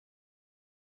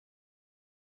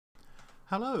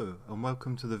Hello and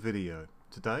welcome to the video.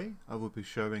 Today I will be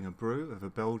showing a brew of a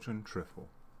Belgian trifle.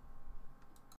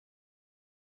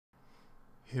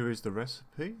 Here is the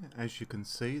recipe. As you can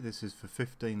see, this is for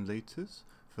 15 litres.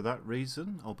 For that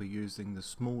reason I'll be using the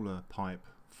smaller pipe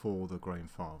for the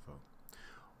Grainfather.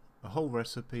 The whole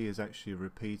recipe is actually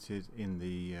repeated in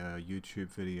the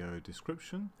YouTube video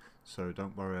description, so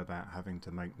don't worry about having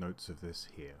to make notes of this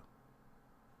here.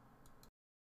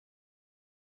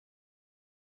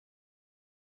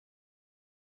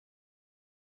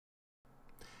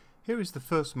 Here is the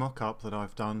first mock-up that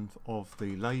I've done of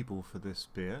the label for this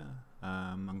beer.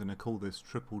 I'm going to call this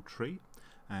Triple Treat,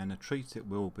 and a treat it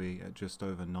will be at just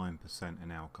over 9%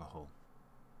 in alcohol.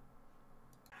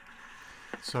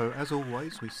 So as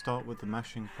always, we start with the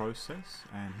mashing process,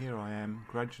 and here I am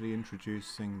gradually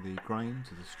introducing the grain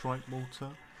to the strike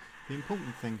water. The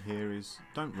important thing here is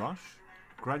don't rush,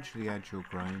 gradually add your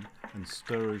grain and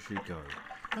stir as you go.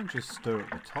 Don't just stir at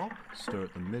the top, stir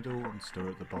at the middle and stir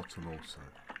at the bottom also.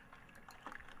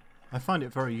 I find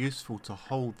it very useful to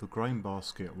hold the grain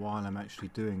basket while I'm actually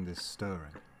doing this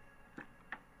stirring.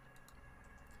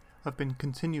 I've been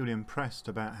continually impressed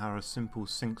about how a simple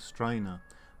sink strainer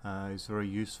is very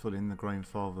useful in the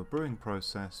Grainfather brewing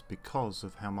process because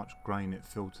of how much grain it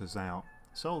filters out,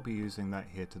 so I'll be using that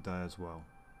here today as well.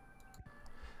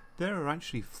 There are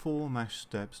actually 4 mash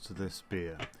steps to this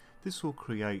beer. This will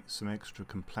create some extra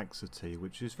complexity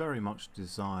which is very much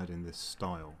desired in this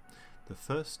style. The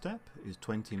first step is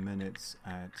 20 minutes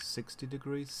at 60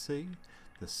 degrees C,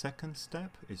 the second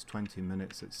step is 20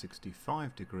 minutes at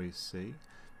 65 degrees C,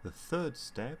 the third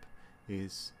step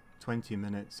is 20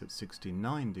 minutes at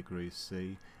 69 degrees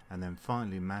C, and then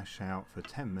finally mash out for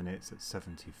 10 minutes at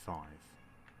 75.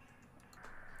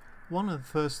 One of the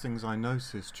first things I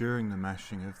noticed during the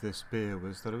mashing of this beer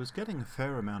was that I was getting a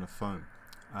fair amount of foam.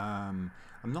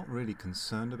 I'm not really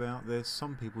concerned about this.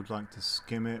 Some people would like to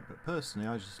skim it, but personally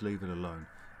I just leave it alone.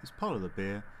 It's part of the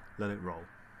beer, let it roll.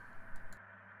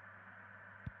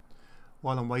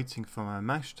 While I'm waiting for my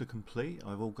mash to complete,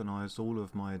 I've organised all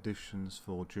of my additions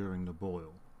for during the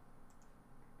boil.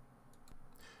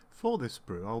 For this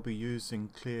brew I'll be using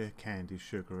clear Candi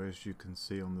sugar, as you can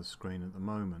see on the screen at the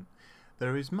moment.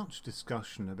 There is much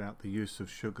discussion about the use of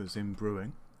sugars in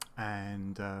brewing,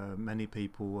 and many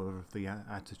people are of the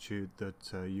attitude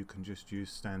that you can just use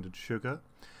standard sugar.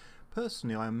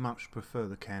 Personally, I much prefer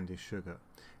the Candi sugar.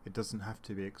 It doesn't have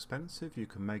to be expensive, you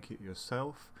can make it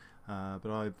yourself, but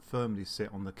I firmly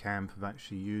sit on the camp of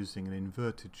actually using an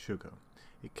inverted sugar.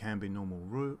 It can be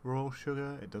normal raw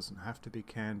sugar, it doesn't have to be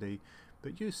Candi,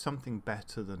 but use something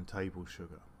better than table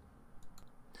sugar.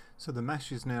 So the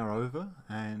mash is now over,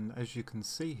 and as you can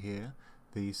see here,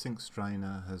 the sink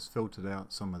strainer has filtered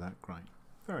out some of that grain.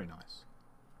 Very nice.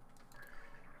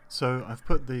 So I've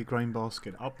put the grain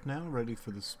basket up now, ready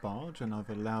for the sparge, and I've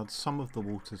allowed some of the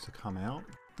water to come out.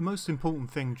 The most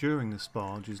important thing during the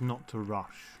sparge is not to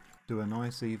rush. Do a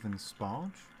nice even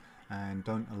sparge, and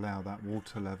don't allow that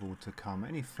water level to come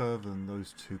any further than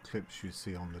those 2 clips you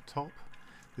see on the top.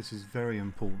 This is very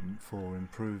important for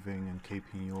improving and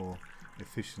keeping your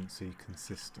efficiency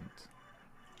consistent.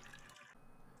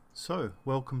 So,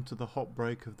 welcome to the hot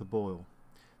break of the boil.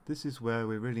 This is where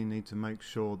we really need to make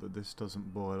sure that this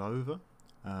doesn't boil over.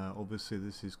 Obviously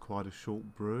this is quite a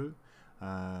short brew,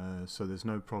 so there's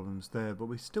no problems there, but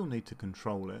we still need to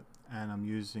control it, and I'm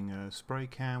using a spray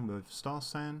can with Star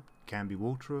San, can be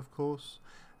water of course,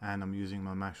 and I'm using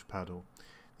my mash paddle.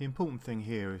 The important thing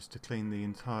here is to clean the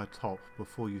entire top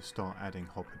before you start adding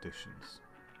hop additions.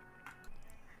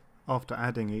 After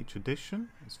adding each addition,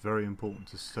 it's very important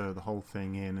to stir the whole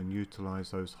thing in and utilise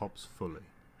those hops fully.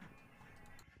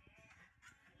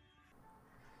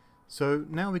 So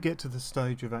now we get to the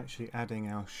stage of actually adding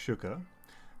our sugar,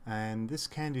 and this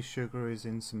Candi sugar is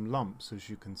in some lumps, as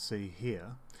you can see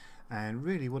here. And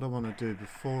really what I want to do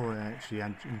before I actually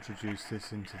introduce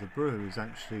this into the brew is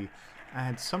actually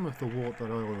add some of the wort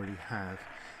that I already have,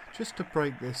 just to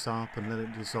break this up and let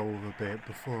it dissolve a bit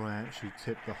before I actually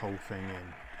tip the whole thing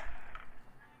in.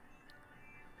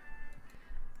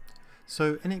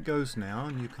 So in it goes now,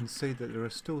 and you can see that there are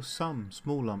still some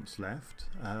small lumps left,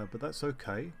 but that's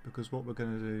okay, because what we're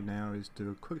going to do now is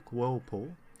do a quick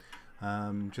whirlpool,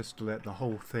 just to let the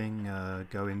whole thing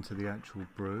go into the actual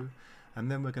brew,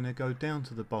 and then we're going to go down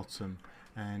to the bottom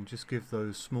and just give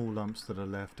those small lumps that are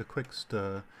left a quick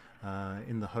stir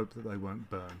in the hope that they won't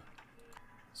burn.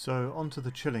 So onto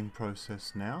the chilling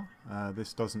process now.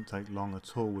 This doesn't take long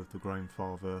at all with the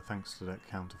Grainfather thanks to that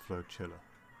counterflow chiller.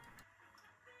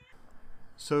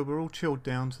 So we're all chilled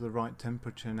down to the right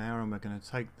temperature now, and we're going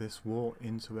to take this wort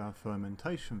into our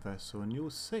fermentation vessel, and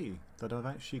you'll see that I've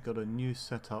actually got a new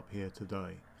setup here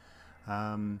today.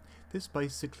 This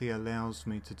basically allows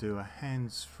me to do a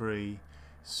hands-free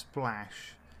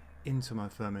splash into my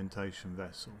fermentation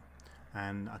vessel,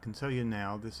 and I can tell you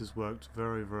now this has worked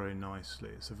very nicely.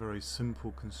 It's a very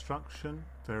simple construction,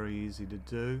 very easy to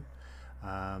do.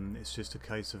 It's just a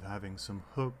case of having some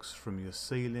hooks from your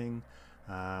ceiling,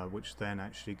 which then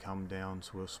actually come down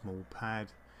to a small pad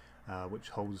which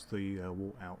holds the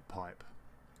wort out pipe.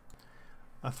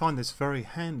 I find this very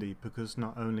handy because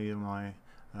not only am I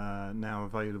now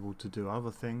available to do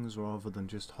other things rather than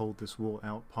just hold this wort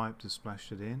out pipe to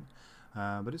splash it in,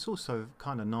 but it's also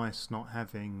kind of nice not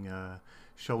having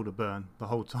shoulder burn the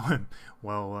whole time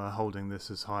while holding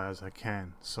this as high as I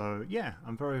can. So yeah,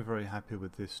 I'm very happy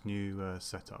with this new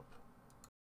setup.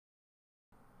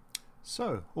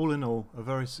 So all in all, a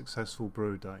very successful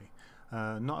brew day.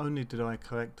 Not only did I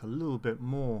collect a little bit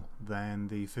more than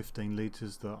the 15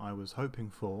 litres that I was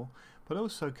hoping for, but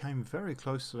also came very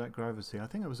close to that gravity. I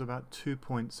think it was about 2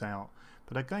 points out,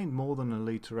 but I gained more than a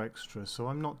litre extra, so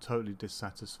I'm not totally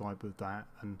dissatisfied with that.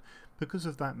 And because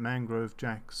of that Mangrove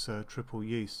Jack's triple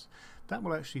yeast, that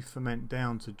will actually ferment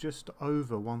down to just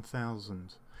over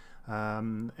 1000.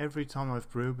 Every time I've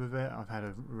brewed with it, I've had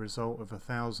a result of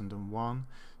 1001,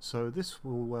 so this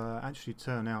will actually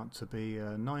turn out to be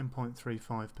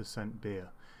 9.35% beer.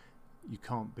 You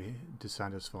can't be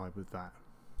dissatisfied with that.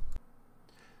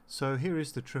 So here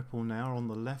is the triple now on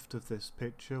the left of this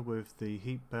picture with the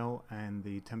heat belt and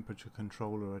the temperature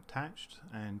controller attached,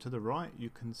 and to the right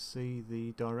you can see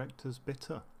the director's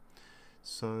bitter.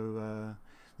 So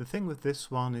the thing with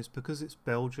this one is, because it's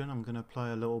Belgian, I'm going to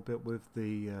play a little bit with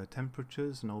the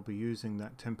temperatures, and I'll be using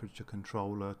that temperature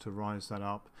controller to rise that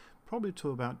up probably to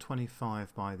about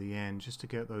 25 by the end, just to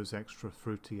get those extra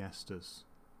fruity esters.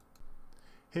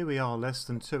 Here we are less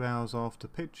than 2 hours after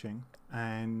pitching,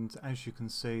 and as you can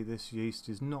see, this yeast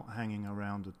is not hanging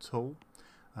around at all.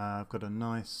 I've got a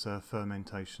nice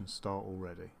fermentation start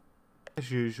already.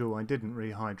 As usual, I didn't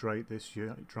rehydrate this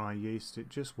dry yeast, it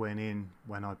just went in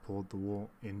when I poured the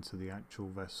wort into the actual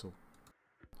vessel.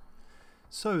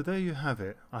 So there you have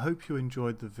it. I hope you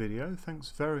enjoyed the video. Thanks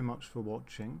very much for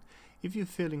watching. If you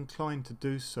feel inclined to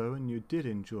do so and you did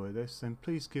enjoy this, then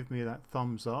please give me that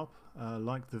thumbs up,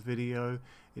 like the video.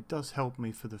 It does help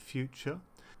me for the future.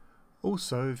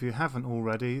 Also, if you haven't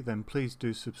already, then please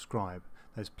do subscribe.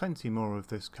 There's plenty more of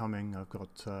this coming. I've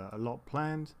got a lot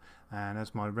planned, and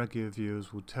as my regular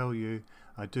viewers will tell you,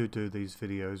 I do these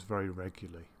videos very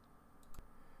regularly.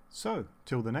 So,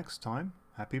 till the next time,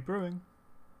 happy brewing!